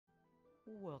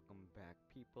Welcome back,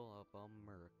 people of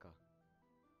America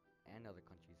and other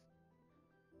countries.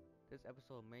 This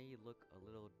episode may look a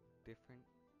little different.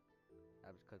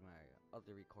 That was because my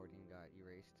other recording got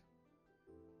erased.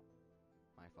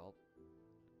 My fault.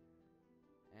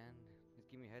 And just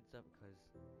give me a heads up because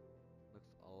it looks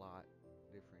a lot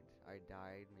different. I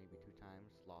died maybe 2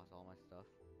 times, lost all my stuff.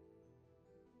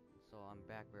 So I'm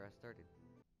back where I started.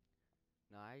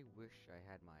 Now I wish I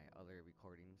had my other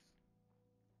recordings.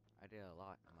 I did a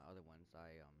lot on my other ones.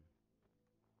 I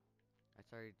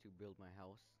started to build my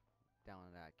house down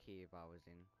in that cave I was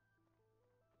in.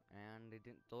 And it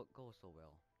didn't go so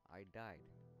well. I died.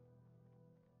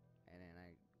 And then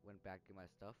I went back to get my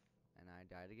stuff, and I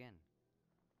died again.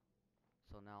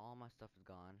 So now all my stuff is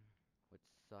gone, which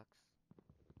sucks,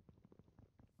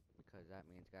 because that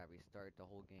means I gotta restart the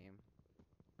whole game.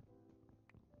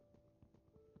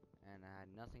 And I had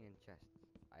nothing in chests.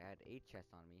 I had 8 chests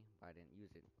on me, but I didn't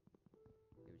use it.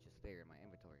 It was just there in my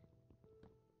inventory.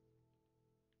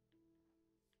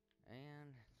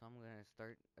 And so I'm gonna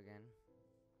start again.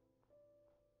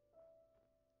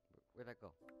 Where'd that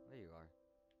go? There you are.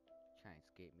 Try and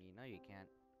escape me. No, you can't.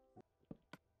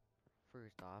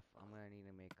 First off, I'm gonna need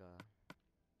to make a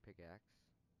pickaxe.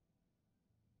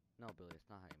 No, Billy, it's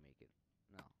not how you make it.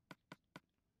 No.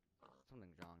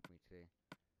 Something's wrong with me today.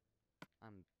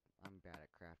 I'm I'm bad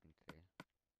at crafting today.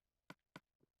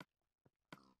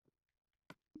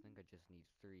 I think I just need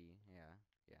 3. Yeah,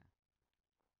 yeah.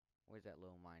 Where's that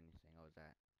little mining thing? Oh, is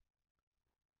that?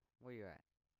 Where you at?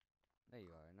 There you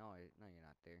are. No, no, you're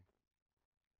not there.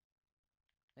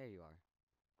 There you are.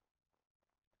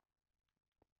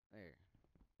 There.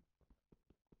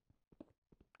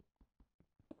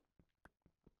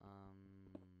 Um,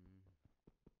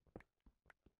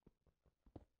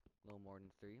 a little more than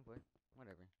 3, but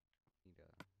whatever. Need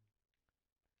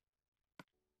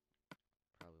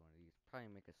probably one of these. Probably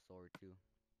make a sword too.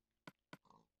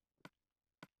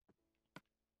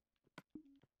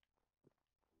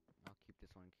 I'll keep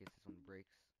this one in case this one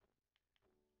breaks.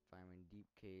 If I'm in deep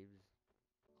caves.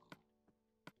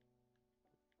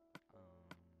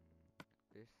 Um,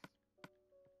 this.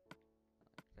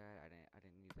 That I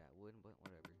didn't need that wood, but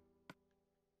whatever.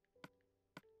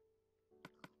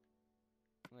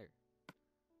 There.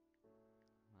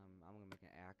 I'm gonna make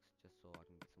an axe just so I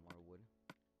can get some more wood.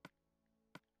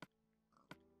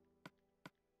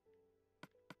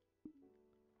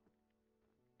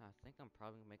 I think I'm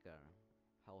probably gonna make a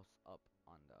house up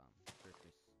on the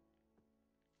surface.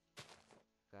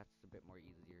 That's a bit more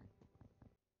easier.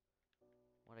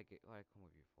 What I come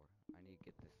over here for? I need to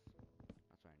get this.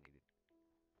 That's what I needed.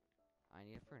 I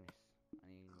need a furnace. I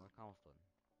need more cobblestone.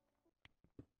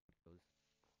 Those.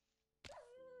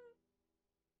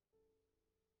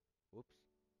 Whoops.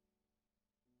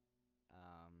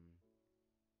 Um.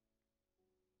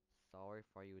 Sorry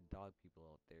for you dog people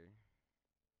out there.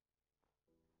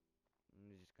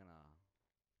 I'm just gonna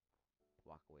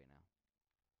walk away now.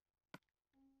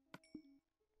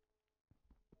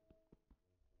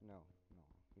 No, no,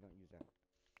 you don't use that.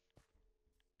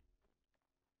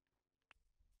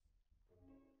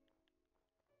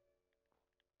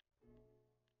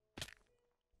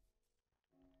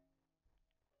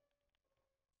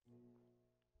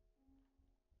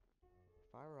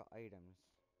 If I were items,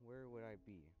 where would I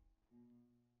be?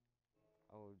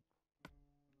 Oh,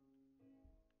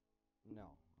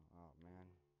 no. Oh, man.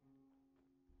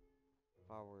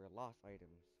 If I were lost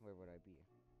items, where would I be?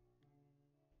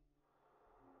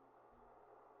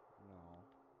 No.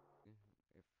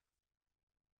 If,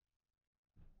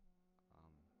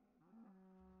 um,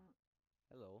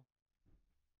 hello.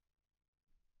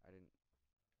 I didn't,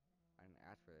 I didn't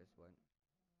ask for this, but,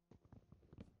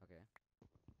 okay.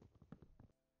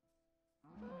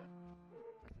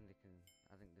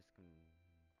 I think this can,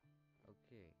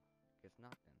 okay. Guess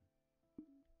not then.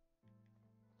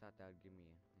 Thought that would give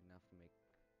me enough to make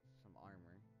some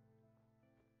armor.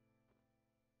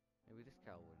 Maybe this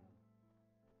cow wouldn't.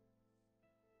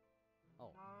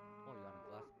 Oh, oh, you're on a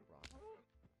glass block.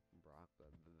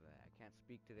 I can't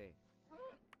speak today.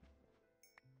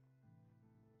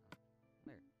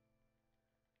 There.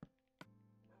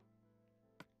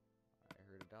 I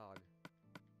heard a dog.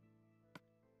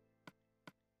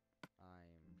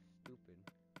 I'm stupid.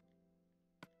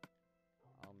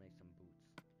 I'll make some boots.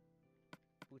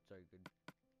 Boots are good.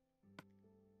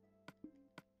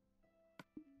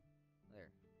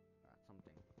 There. Got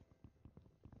something.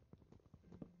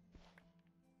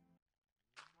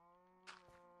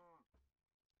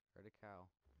 Heard a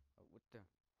cow. Oh, what the?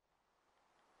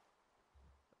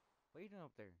 What are you doing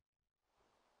up there?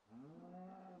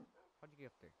 How'd you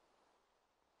get up there?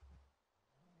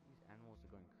 These animals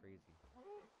are going crazy.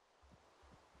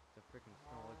 freaking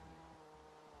snow, isn't it?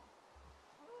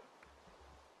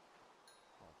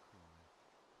 Oh, come on.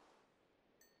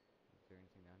 Is there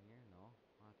anything down here? No?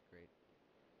 Oh, that's great.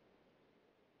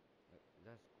 Is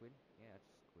that a squid? Yeah,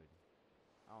 it's a squid.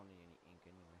 I don't need any ink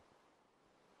anyway.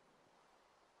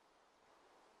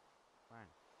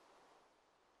 Fine.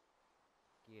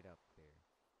 Get up there.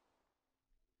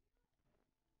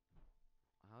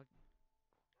 How'd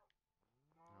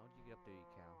you get up there, you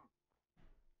cow?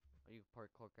 Oh, you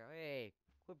parkour cow. Hey!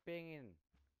 Quit banging!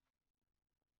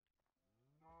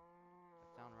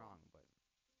 Sound wrong, but...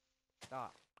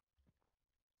 Stop!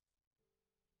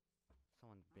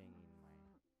 Someone's banging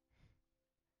my...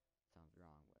 Sounds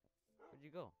wrong, but... Where'd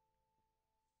you go?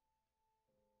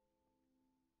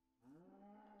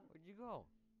 Where'd you go?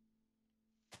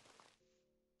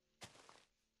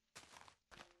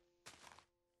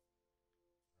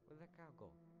 Where'd that cow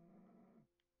go?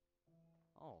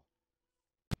 Oh.